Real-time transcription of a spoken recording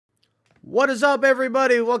What is up,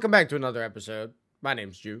 everybody? Welcome back to another episode. My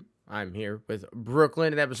name's Drew. I'm here with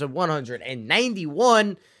Brooklyn in episode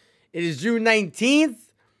 191. It is June 19th.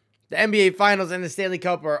 The NBA Finals and the Stanley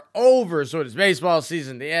Cup are over, so it is baseball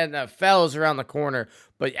season. The NFL is around the corner.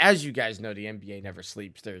 But as you guys know, the NBA never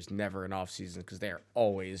sleeps. There's never an off season because they are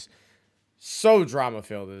always so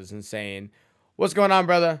drama-filled. It is insane. What's going on,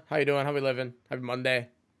 brother? How you doing? How we living? Happy Monday.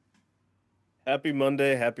 Happy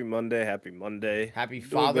Monday, happy Monday, happy Monday. Happy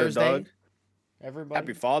Doing Father's good, Day, dog. everybody.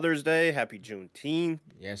 Happy Father's Day, happy Juneteenth.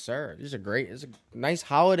 Yes, sir. It's a nice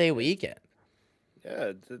holiday weekend.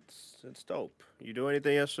 Yeah, it's dope. You do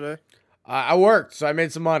anything yesterday? I worked, so I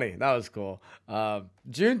made some money. That was cool.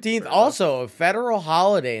 Juneteenth, also a federal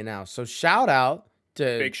holiday now. So shout out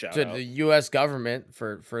Big shout to out. the U.S. government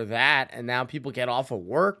for that. And now people get off of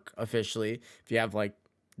work officially if you have like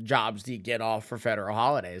jobs that you get off for federal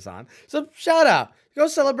holidays on. So shout out. Go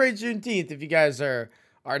celebrate Juneteenth if you guys are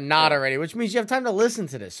not already, which means you have time to listen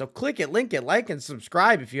to this. So click it, link it, like, and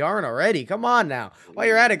subscribe if you aren't already. Come on now. While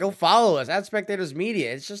you're at it, go follow us at Spectators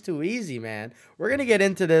Media. It's just too easy, man. We're going to get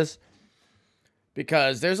into this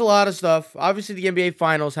because there's a lot of stuff. Obviously, the NBA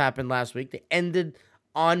Finals happened last week. They ended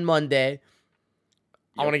on Monday.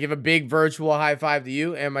 I want to give a big virtual high five to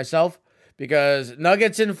you and myself because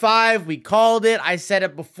Nuggets in 5, we called it. I said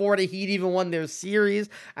it before the Heat even won their series.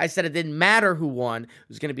 I said it didn't matter who won. It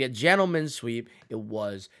was going to be a gentleman's sweep. It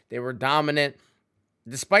was. They were dominant.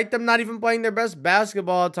 Despite them not even playing their best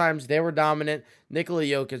basketball at times, they were dominant. Nikola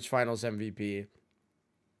Jokic, Finals MVP.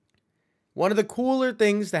 One of the cooler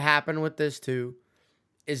things to happen with this, too,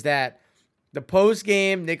 is that the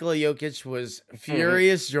post-game, Nikola Jokic was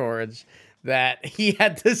furious, George, that he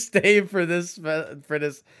had to stay for this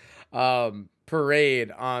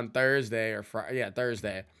parade on Thursday or Friday. Yeah,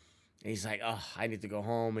 Thursday. And he's like, oh, I need to go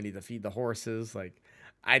home. I need to feed the horses. Like,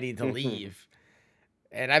 I need to leave.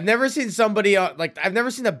 And I've never seen somebody, I've never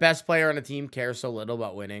seen the best player on a team care so little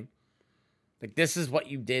about winning. Like, this is what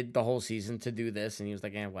you did the whole season to do this. And he was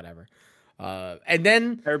like, whatever. And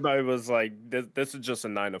then Everybody was like, this is just a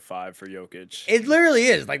 9 to 5 for Jokic. it literally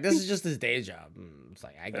is. Like, this is just his day job. It's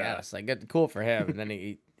like, I guess. Like, cool for him. And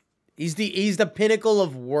then he's the pinnacle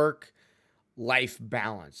of work-life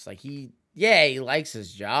balance. Like, he likes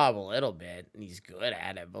his job a little bit, and he's good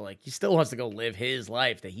at it, but, like, he still wants to go live his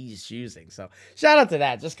life that he's choosing. So, shout out to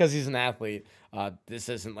that. Just because he's an athlete, this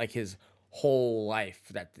isn't, like, his whole life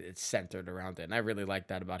that it's centered around it. And I really like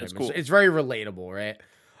that about him. Cool. It's very relatable, right?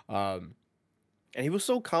 And he was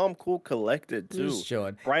so calm, cool, collected, too. Just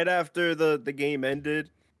chilling. Right after the game ended,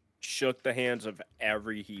 shook the hands of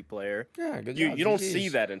every Heat player. Yeah, good job. You don't see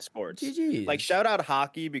that in sports. GGs. Like, shout out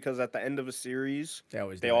hockey, because at the end of a series,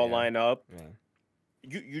 they all line up.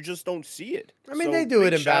 Yeah. You just don't see it. I mean, So, they do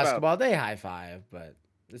it big in shout out. basketball. They high five, but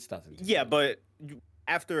it's nothing. Yeah, but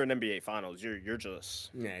after an NBA Finals, you're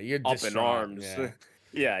just you're up in distraught. arms.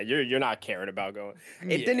 Yeah, you're not caring about going.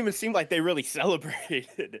 It didn't even seem like they really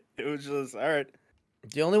celebrated. It was just all right.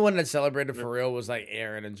 The only one that celebrated for real was like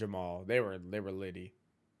Aaron and Jamal. They were litty.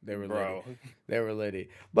 They were Bro. litty. They were litty.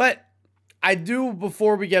 But I do,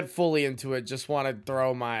 before we get fully into it, just want to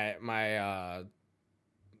throw my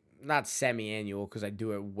not semi-annual, because I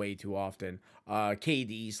do it way too often,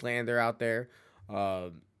 KD slander out there.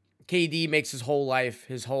 KD makes his whole life,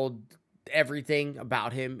 everything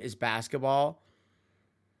about him is basketball.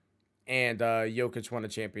 And Jokic won a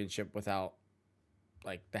championship without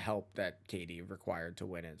like the help that KD required to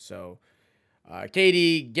win it. So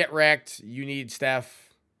KD, get wrecked. You need Steph.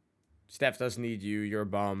 Steph doesn't need you. You're a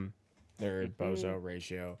bum. They're bozo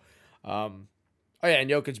ratio. Oh yeah, and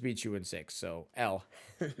Jokic beat you in 6, so L.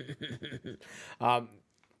 That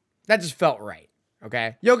just felt right.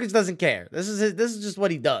 Okay, Jokic doesn't care. This is just what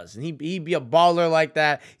he does, and he'd be a baller like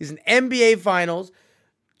that. He's an NBA Finals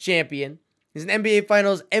champion. He's an NBA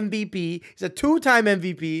Finals MVP. He's a 2-time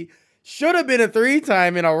MVP. Should have been a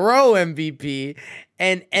 3-time in a row MVP.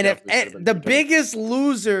 And the biggest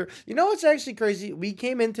loser, you know what's actually crazy? We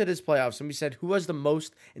came into this playoffs and we said who has the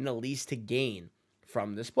most and the least to gain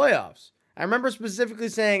from this playoffs. I remember specifically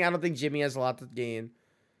saying I don't think Jimmy has a lot to gain,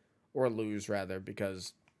 or lose rather,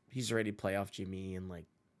 because he's already playoff Jimmy and like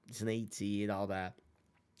he's an 8 seed, all that.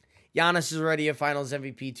 Giannis is already a Finals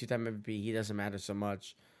MVP, 2-time MVP. He doesn't matter so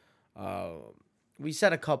much. We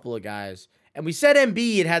said a couple of guys, and we said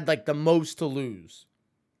Embiid had like the most to lose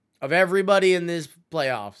of everybody in this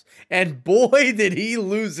playoffs, and boy did he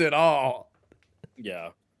lose it all. Yeah.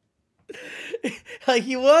 Like,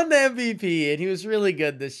 he won the MVP and he was really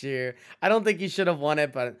good this year. I don't think he should have won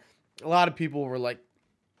it, but a lot of people were like,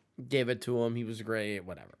 gave it to him. He was great,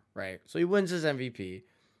 whatever, right? So he wins his MVP.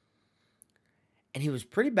 And he was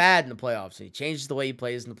pretty bad in the playoffs. And he changes the way he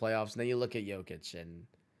plays in the playoffs. And then you look at Jokic, and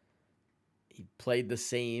he played the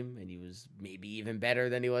same, and he was maybe even better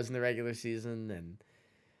than he was in the regular season. And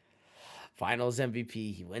Finals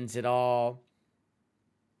MVP, he wins it all.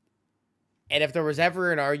 And if there was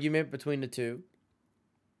ever an argument between the two,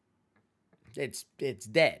 it's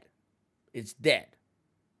dead. It's dead.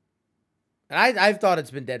 And I've thought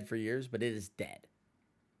it's been dead for years, but it is dead.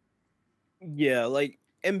 Yeah, like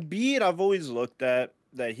Embiid, I've always looked at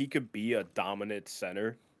that he could be a dominant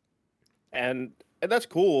center, and that's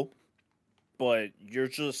cool, but you're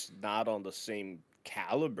just not on the same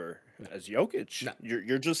caliber as Jokic. No.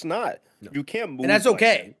 You're just not. No. You can't move. And that's like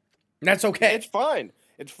okay. him. That's okay. It's fine.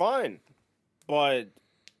 It's fine. But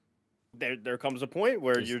there comes a point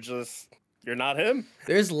where you're not him.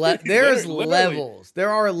 There's Literally. levels. There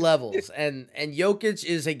are levels. And Jokic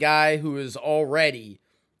is a guy who is already,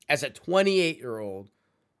 as a 28-year-old,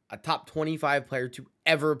 a top 25 player to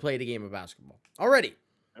ever play the game of basketball. Already.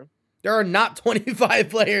 Yeah. There are not 25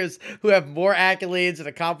 players who have more accolades and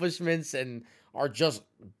accomplishments and are just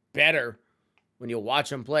better when you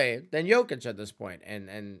watch them play than Jokic at this point.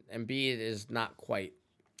 And Embiid is not quite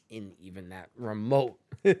in even that remote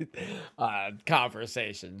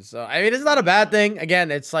conversation. So, I mean, it's not a bad thing.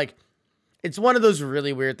 Again, it's like, it's one of those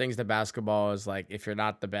really weird things that basketball is like, if you're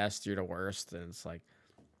not the best, you're the worst. And it's like,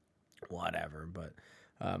 whatever. But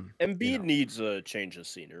Embiid needs a change of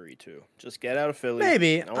scenery too. Just get out of Philly.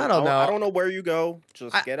 Maybe. I don't know. I don't know where you go.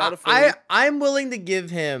 Just get out of Philly. I'm willing to give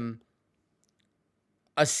him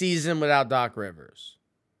a season without Doc Rivers.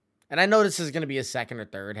 And I know this is going to be a second or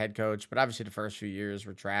third head coach, but obviously the first few years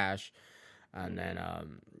were trash. And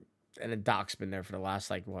then Doc's been there for the last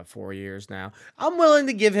 4 years now. I'm willing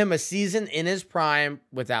to give him a season in his prime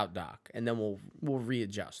without Doc, and then we'll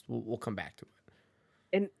readjust. We'll come back to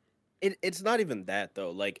it. And it's not even that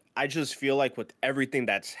though. Like, I just feel like with everything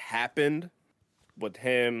that's happened with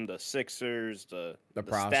him, the Sixers, the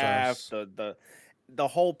process, staff, the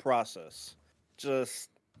whole process, just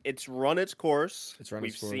it's run its course.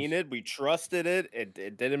 We've seen it. We trusted it.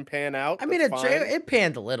 It didn't pan out. I mean, it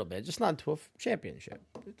panned a little bit, just not to a championship.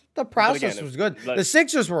 The process was good. The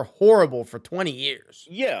Sixers were horrible for 20 years.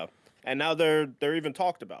 Yeah, and now they're even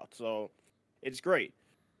talked about. So it's great.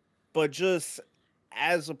 But just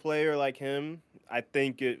as a player like him, I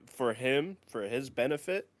think for his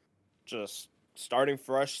benefit, just starting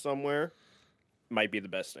fresh somewhere might be the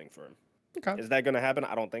best thing for him. Okay. Is that going to happen?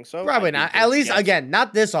 I don't think so. Probably not. At least, again,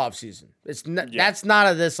 not this offseason. That's not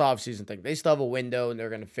a this offseason thing. They still have a window, and they're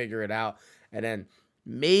going to figure it out. And then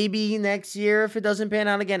maybe next year, if it doesn't pan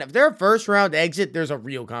out again, if they're a first-round exit, there's a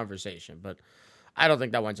real conversation. But I don't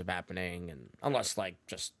think that winds up happening, and unless,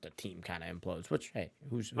 just the team kind of implodes, which, hey,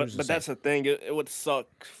 who's But that's the thing. It would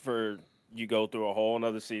suck for you go through a whole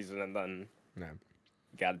another season, and then you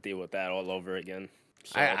got to deal with that all over again.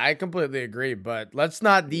 So, I completely agree, but let's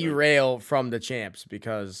not derail from the champs,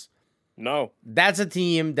 because that's a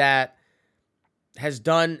team that has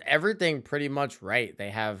done everything pretty much right. They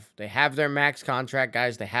have their max contract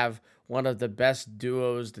guys. They have one of the best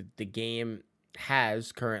duos that the game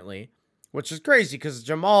has currently, which is crazy because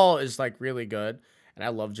Jamal is really good, and I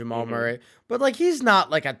love Jamal Murray, but he's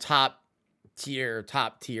not a top tier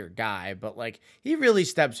guy, but he really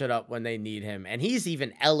steps it up when they need him, and he's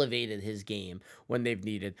even elevated his game when they've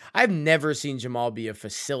needed. I've never seen Jamal be a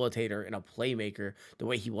facilitator and a playmaker the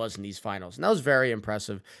way he was in these finals, and that was very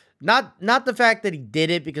impressive. Not the fact that he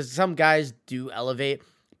did it, because some guys do elevate,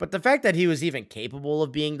 but the fact that he was even capable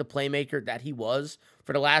of being the playmaker that he was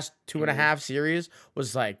for the last 2.5 series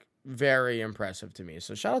was very impressive to me.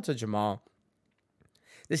 So shout out to Jamal.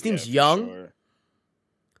 This team's young. Sure.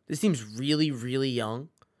 This team's really, really young.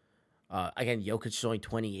 Again, Jokic is only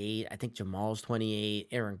 28. I think Jamal's 28.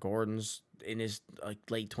 Aaron Gordon's in his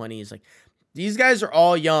late 20s. These guys are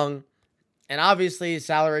all young, and obviously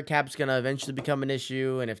salary cap's gonna eventually become an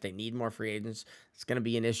issue. And if they need more free agents, it's gonna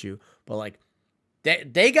be an issue. But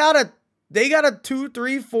they got a 2,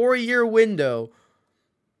 3, 4 year window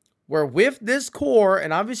where with this core,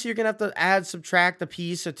 and obviously you're going to have to subtract a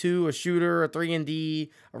piece, a 2, a shooter, a 3-and-D,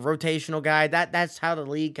 a rotational guy. That's how the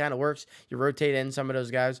league kind of works. You rotate in some of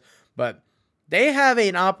those guys. But they have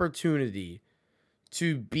an opportunity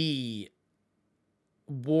to be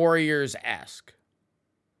Warriors-esque.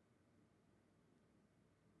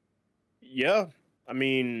 Yeah. I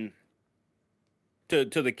mean, to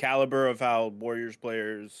the caliber of how Warriors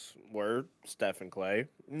players were, Steph and Clay,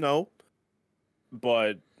 no.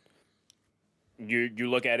 But you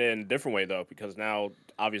look at it in a different way, though, because now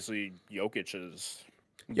obviously Jokic has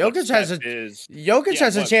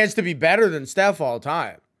a chance to be better than Steph all the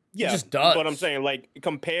time. He Yeah, just does. but I'm saying like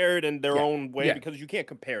compared in their own way Yeah. because you can't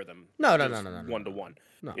compare them. No, just no. one to one.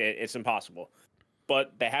 No. It's impossible.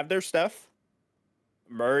 But they have their Steph.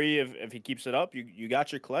 Murray, if he keeps it up, you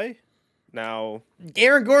got your Clay. Now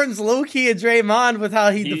Aaron Gordon's low key a Draymond with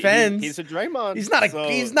how he defends. he's a Draymond. He's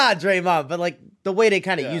not Draymond, but like the way they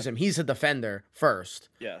kind of Yeah. use him, he's a defender first.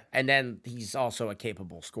 Yeah. And then he's also a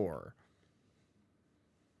capable scorer.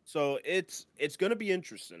 So it's gonna be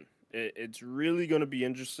interesting. It's really gonna be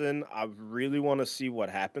interesting. I really want to see what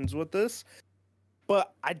happens with this,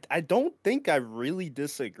 but I don't think I really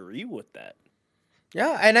disagree with that.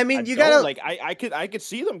 Yeah, and I mean I you don't, gotta like I could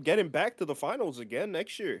see them getting back to the finals again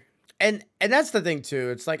next year. and that's the thing too.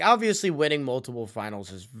 It's like obviously winning multiple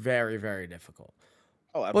finals is very, very difficult.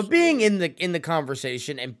 Oh, But absolutely. being in the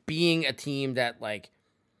conversation and being a team that like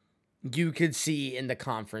you could see in the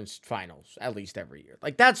conference finals at least every year.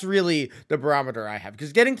 Like that's really the barometer I have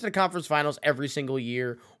because getting to the conference finals every single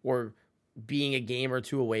year or being a game or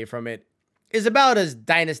two away from it is about as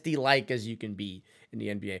dynasty like as you can be in the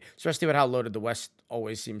NBA, especially with how loaded the West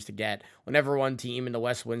always seems to get. Whenever one team in the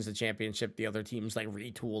West wins the championship, the other teams like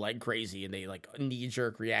retool like crazy and they like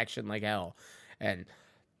knee-jerk reaction like hell. And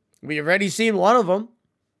we've already seen one of them.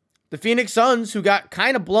 The Phoenix Suns, who got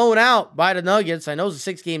kind of blown out by the Nuggets. I know it's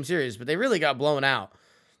a 6-game series, but they really got blown out.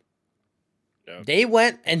 Yeah. They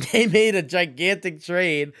went and they made a gigantic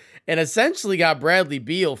trade and essentially got Bradley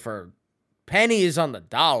Beal for pennies on the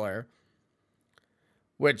dollar,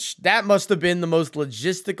 which that must have been the most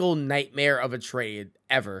logistical nightmare of a trade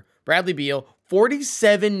ever. Bradley Beal,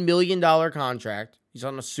 $47 million contract. He's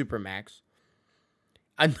on a supermax.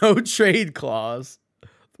 A no-trade clause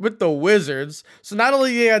with the Wizards. So not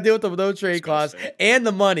only do you got to deal with the no-trade clause and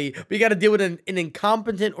the money, but you got to deal with an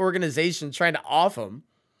incompetent organization trying to off him.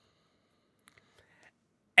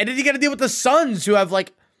 And then you got to deal with the Suns who have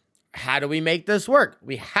like, how do we make this work?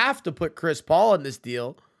 We have to put Chris Paul in this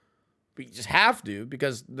deal. We just have to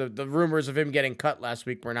because the rumors of him getting cut last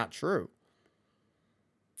week were not true.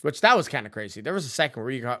 Which that was kind of crazy. There was a second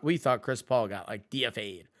where we thought Chris Paul got like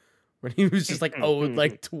DFA'd. When he was just like owed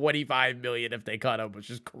like $25 million if they cut him, which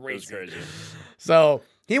is crazy. So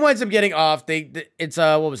he winds up getting off. It's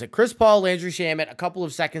what was it? Chris Paul, Landry Shamet, a couple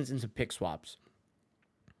of seconds into pick swaps.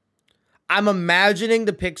 I'm imagining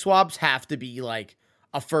the pick swaps have to be like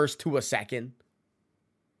a first to a second.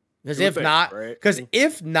 Because if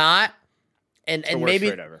not, and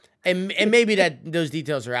maybe and maybe that those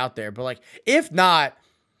details are out there, but like if not,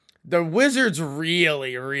 the Wizards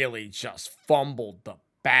really, really just fumbled the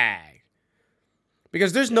bag.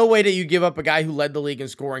 Because there's no way that you give up a guy who led the league in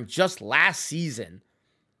scoring just last season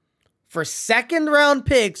for second round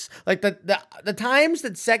picks. Like the times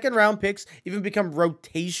that second round picks even become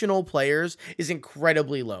rotational players is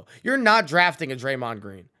incredibly low. You're not drafting a Draymond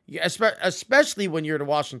Green, especially when you're the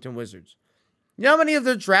Washington Wizards. You know how many of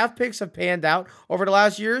their draft picks have panned out over the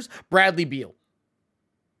last years? Bradley Beal.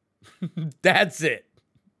 That's it.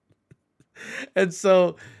 And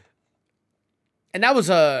so, and that was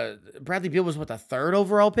Bradley Beal was what, the third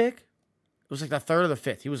overall pick? It was like the third or the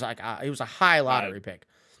fifth. He was like he was a high lottery pick.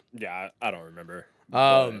 Yeah, I don't remember.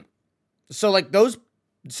 So like those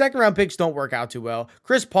second round picks don't work out too well.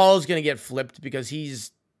 Chris Paul is gonna get flipped because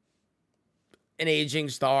he's an aging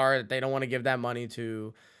star that they don't want to give that money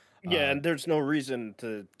to. Yeah, and there's no reason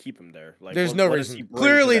to keep him there. Like, there's no reason.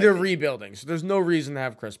 Clearly, they're rebuilding, so there's no reason to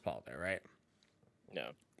have Chris Paul there, right? No.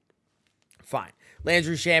 Fine.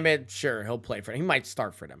 Landry Shamet, sure, he'll play for them. He might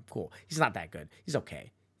start for them. Cool. He's not that good. He's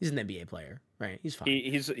okay. He's an NBA player, right? He's fine.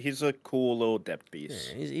 He's a cool little depth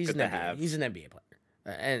piece. Yeah, he's an NBA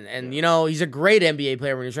player. And you know, he's a great NBA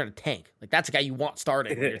player when you're trying to tank. Like, that's a guy you want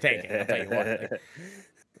starting when you're tanking. I'll tell you what. Like,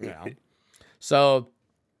 you know. So,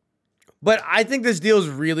 but I think this deal is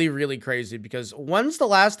really, really crazy because when's the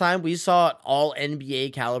last time we saw an all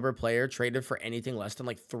NBA caliber player traded for anything less than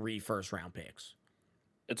like 3 first-round picks?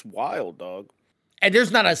 It's wild, dog. And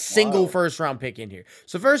there's not a single first-round pick in here.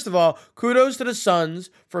 So first of all, kudos to the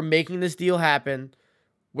Suns for making this deal happen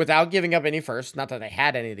without giving up any first. Not that they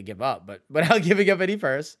had any to give up, but without giving up any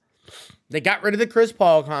first. They got rid of the Chris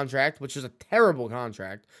Paul contract, which is a terrible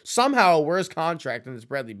contract. Somehow a worse contract than this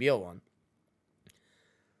Bradley Beal one.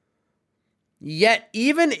 Yet,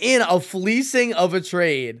 even in a fleecing of a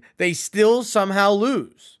trade, they still somehow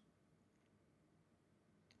lose.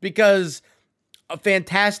 Because a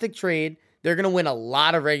fantastic trade, they're going to win a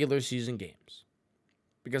lot of regular season games.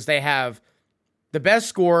 Because they have the best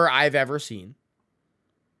scorer I've ever seen.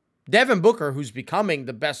 Devin Booker, who's becoming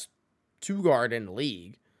the best 2-guard in the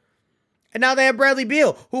league. And now they have Bradley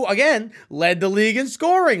Beal, who, again, led the league in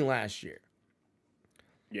scoring last year.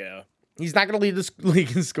 Yeah. He's not going to lead the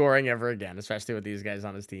league in scoring ever again, especially with these guys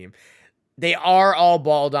on his team. They are all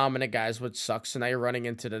ball dominant guys, which sucks. So now you're running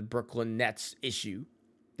into the Brooklyn Nets issue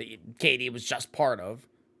that KD was just part of.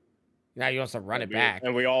 Now you have to run it back.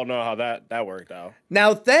 And we all know how that worked out.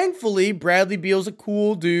 Now, thankfully, Bradley Beal's a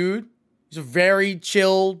cool dude. He's a very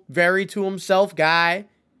chill, very to himself guy.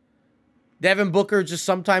 Devin Booker just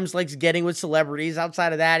sometimes likes getting with celebrities.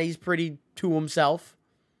 Outside of that, he's pretty to himself.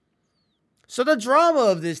 So the drama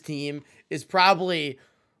of this team is probably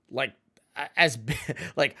like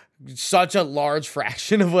such a large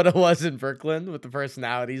fraction of what it was in Brooklyn with the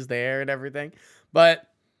personalities there and everything. But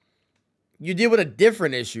you deal with a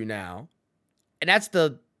different issue now, and that's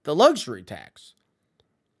the luxury tax.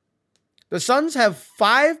 The Suns have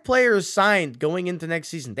 5 players signed going into next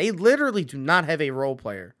season. They literally do not have a role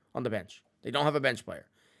player on the bench. They don't have a bench player.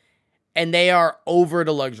 And they are over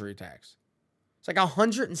the luxury tax. It's like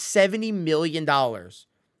 $170 million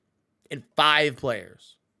in 5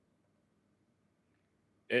 players.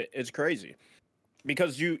 It's crazy.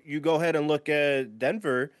 Because you go ahead and look at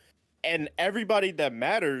Denver, and everybody that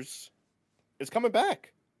matters is coming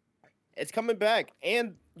back. It's coming back.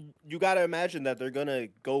 And you got to imagine that they're going to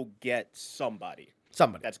go get somebody.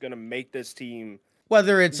 That's going to make this team.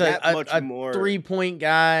 Whether it's a 3-point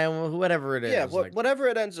guy, whatever it is. Yeah, whatever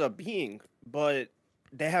it ends up being. But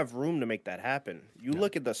they have room to make that happen. You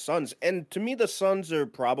look at the Suns, and to me, the Suns are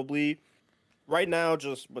probably, right now,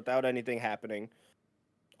 just without anything happening,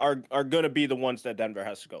 are going to be the ones that Denver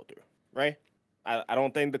has to go through, right? I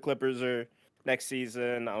don't think the Clippers are next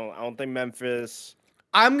season. I don't think Memphis.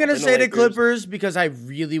 I'm going to say the Clippers because I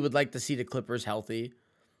really would like to see the Clippers healthy.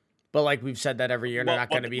 But like we've said that every year, they're not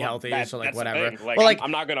going to be healthy, so like whatever. Like, but like,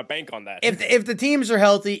 I'm not going to bank on that. If the teams are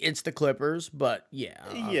healthy, it's the Clippers. But yeah,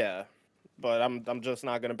 yeah. But I'm just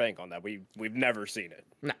not going to bank on that. We've never seen it.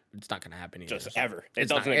 No, it's not going to happen either. Just ever. It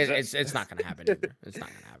doesn't exist. It's not going to happen either. It's not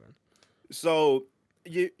going to happen. So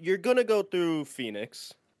you're going to go through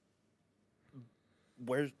Phoenix.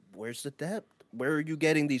 Where's the depth? Where are you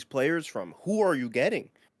getting these players from? Who are you getting?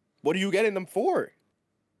 What are you getting them for?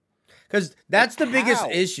 Because that's the biggest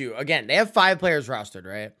issue. Again, they have 5 players rostered,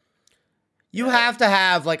 right? You have to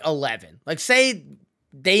have like 11. Like say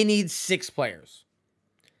they need 6 players.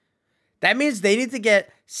 That means they need to get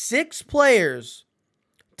 6 players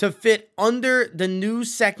to fit under the new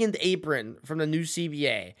second apron from the new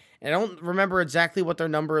CBA. And I don't remember exactly what their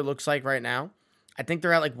number looks like right now. I think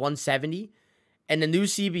they're at like 170. And the new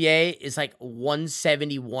CBA is like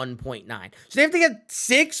 171.9. So they have to get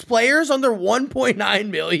 6 players under 1.9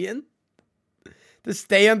 million to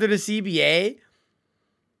stay under the CBA.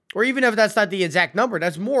 Or even if that's not the exact number,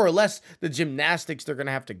 that's more or less the gymnastics they're going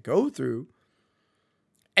to have to go through.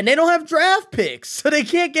 And they don't have draft picks, so they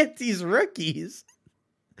can't get these rookies.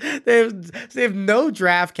 They have no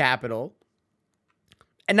draft capital.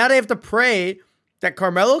 And now they have to pray that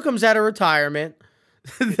Carmelo comes out of retirement,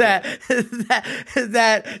 that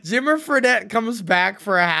Jimmer Fredette comes back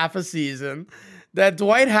for a half a season, that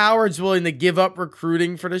Dwight Howard's willing to give up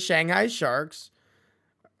recruiting for the Shanghai Sharks,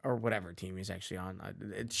 or whatever team he's actually on.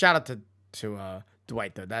 Shout out to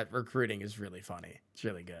Dwight, though. That recruiting is really funny. It's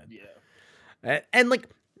really good. Yeah. And like,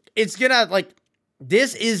 it's gonna, like,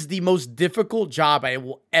 this is the most difficult job I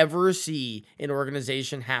will ever see an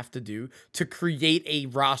organization have to do, to create a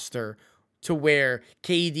roster to where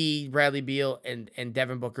KD, Bradley Beal, and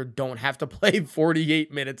Devin Booker don't have to play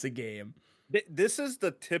 48 minutes a game. This is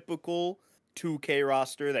the typical 2K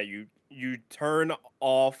roster that you turn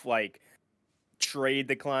off, like, trade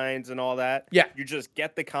declines and all that. Yeah. You just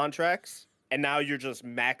get the contracts, and now you're just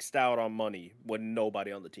maxed out on money with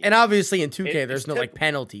nobody on the team. And obviously in 2K, there's no like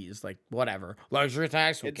penalties, like whatever. Luxury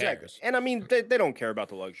tax, who cares? And I mean, they don't care about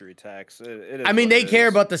the luxury tax. They care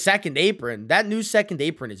about the second apron. That new second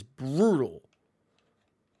apron is brutal.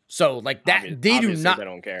 So like that, they do not. They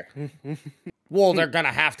don't care. Well, they're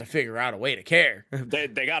gonna have to figure out a way to care. They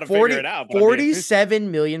got to figure it out.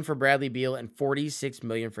 47 million for Bradley Beal and 46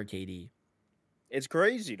 million for KD. It's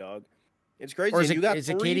crazy, dog. It's crazy. Or is it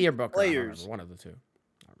KD or Booker? Players. One of the two.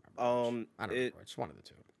 I don't remember. It's one of the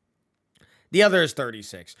two. The other is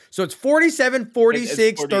 36. So it's 47,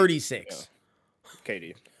 46, 36. Yeah.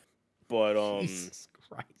 KD. But Jesus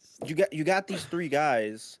Christ. You got these 3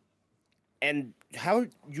 guys, and how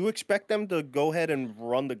you expect them to go ahead and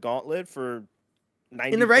run the gauntlet for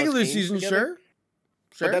 90 in the regular games season? together?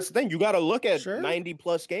 Sure. But that's the thing. You got to look at 90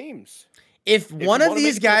 plus games. If one of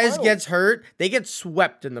these guys gets hurt, they get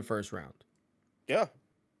swept in the first round. Yeah.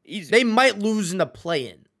 Easy. They might lose in the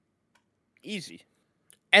play-in. Easy.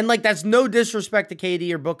 And, like, that's no disrespect to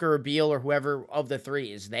KD or Booker or Beal or whoever of the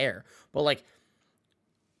 3 is there. But, like,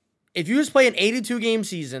 if you just play an 82-game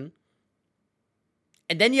season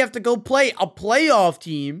And then you have to go play a playoff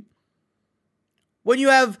team when you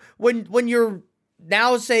have, when you're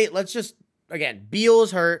now, say, let's just, again, Beal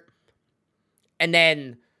is hurt. And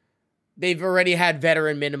then they've already had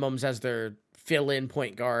veteran minimums as their fill-in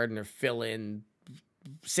point guard and their fill-in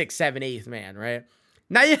 6th, 7th, 8th man, right?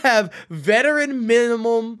 Now you have veteran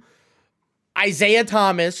minimum Isaiah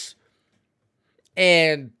Thomas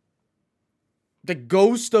and the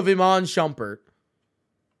ghost of Iman Shumpert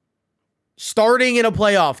starting in a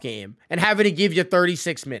playoff game and having to give you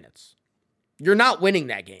 36 minutes. You're not winning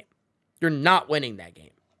that game. You're not winning that game.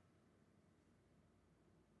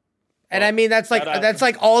 And I mean, that's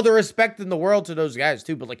like all the respect in the world to those guys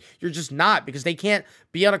too, but like, you're just not, because they can't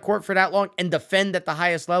be on a court for that long and defend at the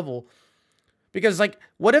highest level. Because like,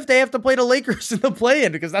 what if they have to play the Lakers in the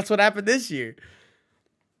play-in? Because that's what happened this year.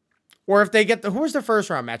 Or if they get who was the first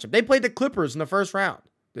round matchup? They played the Clippers in the first round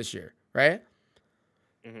this year, right?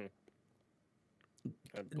 Mm-hmm.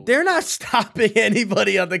 They're not stopping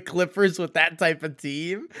anybody on the Clippers with that type of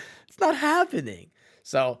team. It's not happening.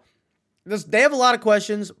 So they have a lot of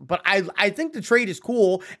questions, but I think the trade is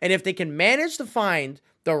cool. And if they can manage to find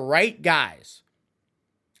the right guys,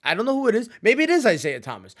 I don't know who it is. Maybe it is Isaiah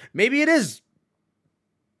Thomas. Maybe it is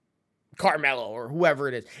Carmelo or whoever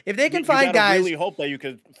it is. If they can find guys, really hope that you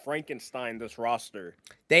could Frankenstein this roster.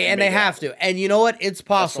 They have to. And you know what? It's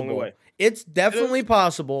possible. It's definitely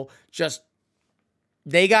possible. Just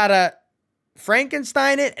they gotta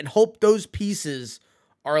Frankenstein it and hope those pieces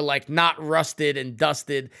are like not rusted and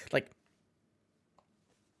dusted. Like,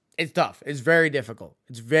 it's tough. It's very difficult.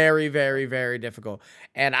 It's very, very, very difficult.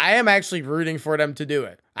 And I am actually rooting for them to do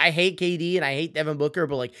it. I hate KD and I hate Devin Booker,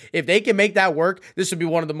 but like, if they can make that work, this would be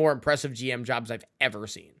one of the more impressive GM jobs I've ever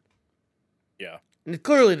seen. Yeah. And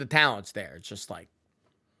clearly the talent's there. It's just like,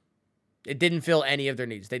 it didn't fill any of their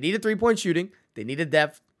needs. They needed 3-point shooting. They needed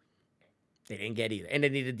depth. They didn't get either. And they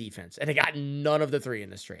needed defense. And they got none of the three in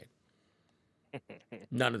this trade.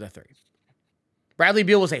 None of the three. Bradley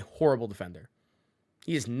Beal was a horrible defender.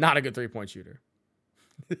 He is not a good 3-point shooter.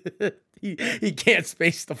 he can't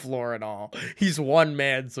space the floor at all. He's one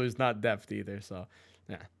man, so he's not depth either. So,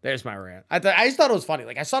 yeah, there's my rant. I just thought it was funny.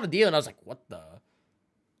 Like, I saw the deal and I was like, what the?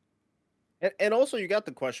 And also, you got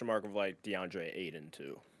the question mark of like DeAndre Ayton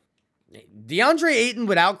too. DeAndre Ayton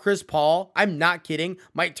without Chris Paul, I'm not kidding,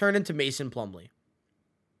 might turn into Mason Plumlee.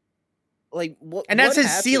 Like, what? And that's his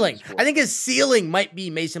ceiling. I think his ceiling might be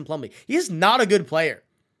Mason Plumlee. He is not a good player.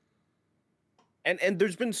 And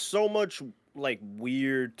there's been so much like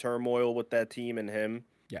weird turmoil with that team and him.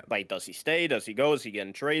 Yeah. Like, does he stay? Does he go? Is he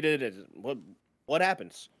getting traded? What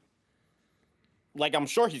happens? Like, I'm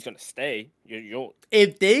sure he's gonna stay.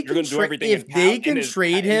 If they can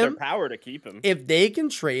trade him, power to keep him. If they can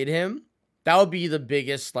trade him, that would be the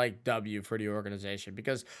biggest like W for the organization,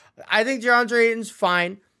 because I think DeAndre Ayton's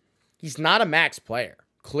fine. He's not a max player.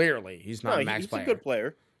 Clearly, he's not a max player. He's a good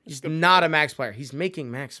player. He's not a max player. He's making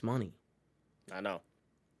max money. I know.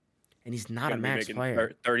 And he's not a max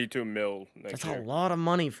player. 32 mil next year. That's a lot of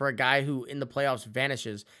money for a guy who in the playoffs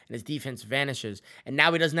vanishes and his defense vanishes, and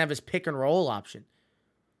now he doesn't have his pick and roll option.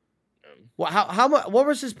 Well, how much? What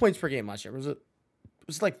was his points per game last year? Was it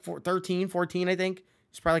like 13, 14, I think?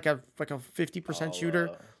 He's probably like a 50% shooter.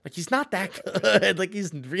 Like, he's not that good. Like,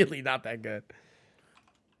 he's really not that good.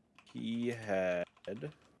 He had,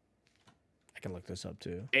 I can look this up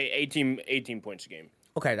too. 18 points a game.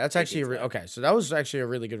 Okay, that's actually okay. So that was actually a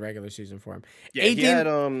really good regular season for him. Yeah, 18, he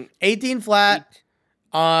had 18 flat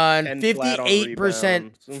on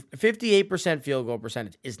 58%. 58% field goal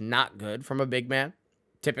percentage is not good from a big man,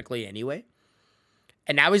 typically anyway.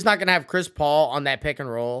 And now he's not going to have Chris Paul on that pick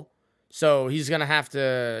and roll, so he's going to have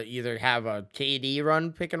to either have a KD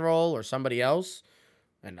run pick and roll or somebody else,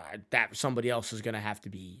 and that somebody else is going to have to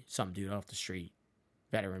be some dude off the street,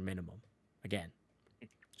 veteran minimum again.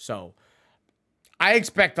 So I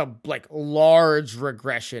expect a large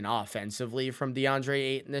regression offensively from DeAndre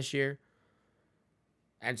Ayton this year.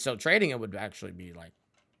 And so trading him would actually be like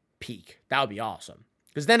peak. That would be awesome.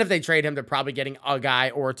 Because then if they trade him, they're probably getting a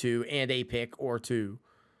guy or two and a pick or two.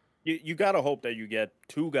 You got to hope that you get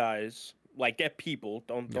two guys, like get people,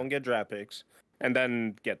 don't get draft picks, and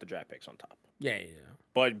then get the draft picks on top. Yeah.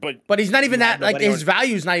 But he's not even that, like, his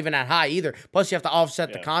value's not even that high either. Plus you have to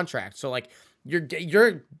offset the contract. So like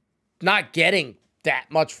you're not getting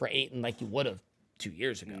that much for Ayton like you would have 2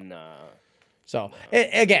 years ago. Nah. So,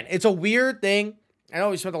 again, it's a weird thing. I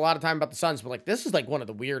know we spent a lot of time about the Suns, but like, this is like one of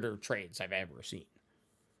the weirder trades I've ever seen.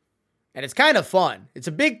 And it's kind of fun. It's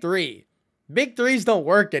a big three. Big threes don't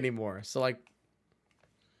work anymore. So like,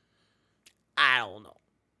 I don't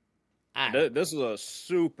know. This is a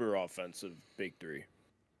super offensive big three.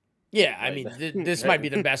 Yeah, I Like, mean, this might be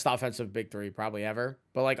the best offensive big three probably ever,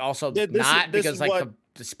 but like also this not this because is like what.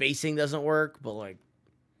 the spacing doesn't work, but like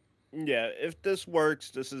Yeah, if this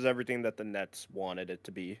works, this is everything that the Nets wanted it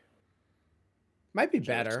to be. might be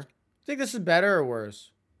better. Just Think this is better or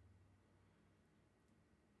worse?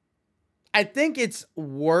 I think it's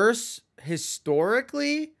worse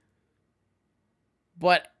historically,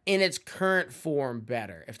 but in its current form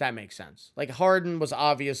better, if that makes sense. Like Harden was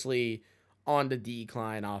obviously on the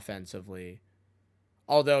decline offensively,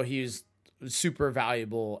 although he's super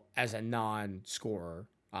valuable as a non-scorer,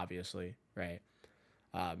 obviously, right?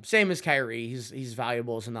 Same as Kyrie, he's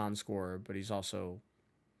valuable as a non-scorer, but he's also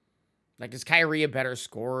like, is Kyrie a better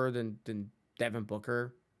scorer than Devin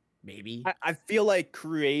Booker? Maybe, I feel like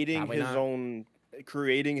probably not.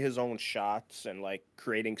 creating his own shots and like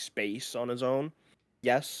creating space on his own.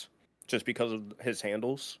 Yes, just because of his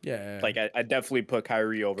handles. Yeah, Like I definitely put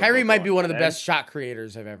Kyrie over Kyrie Booker might on be one of the that end. best shot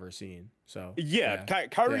creators I've ever seen. So Yeah, yeah,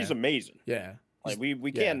 Kyrie's yeah, amazing. yeah, Like he's,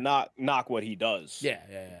 we yeah, can't knock what he does. yeah.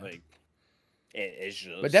 Like it's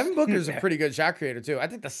But just Devin Booker's a pretty good shot creator too. I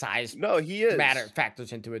think the size no, he is.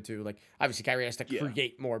 factors into it too. Like obviously Kyrie has to Yeah.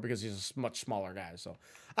 create more because he's a much smaller guy. So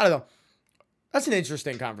I don't know. That's an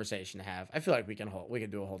interesting conversation to have. I feel like we can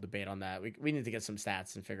do a whole debate on that. We need to get some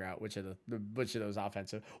stats and figure out which of which of those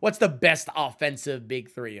offensive. What's the best offensive big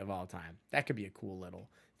three of all time? That could be a cool little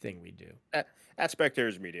thing we do. At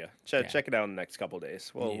Spectators Media. Check Yeah. check it out in the next couple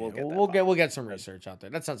days. Yeah, We'll get that. we'll get some research out there.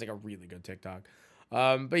 That sounds like a really good TikTok.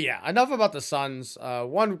 But yeah, enough about the Suns.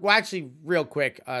 Well, actually, real quick,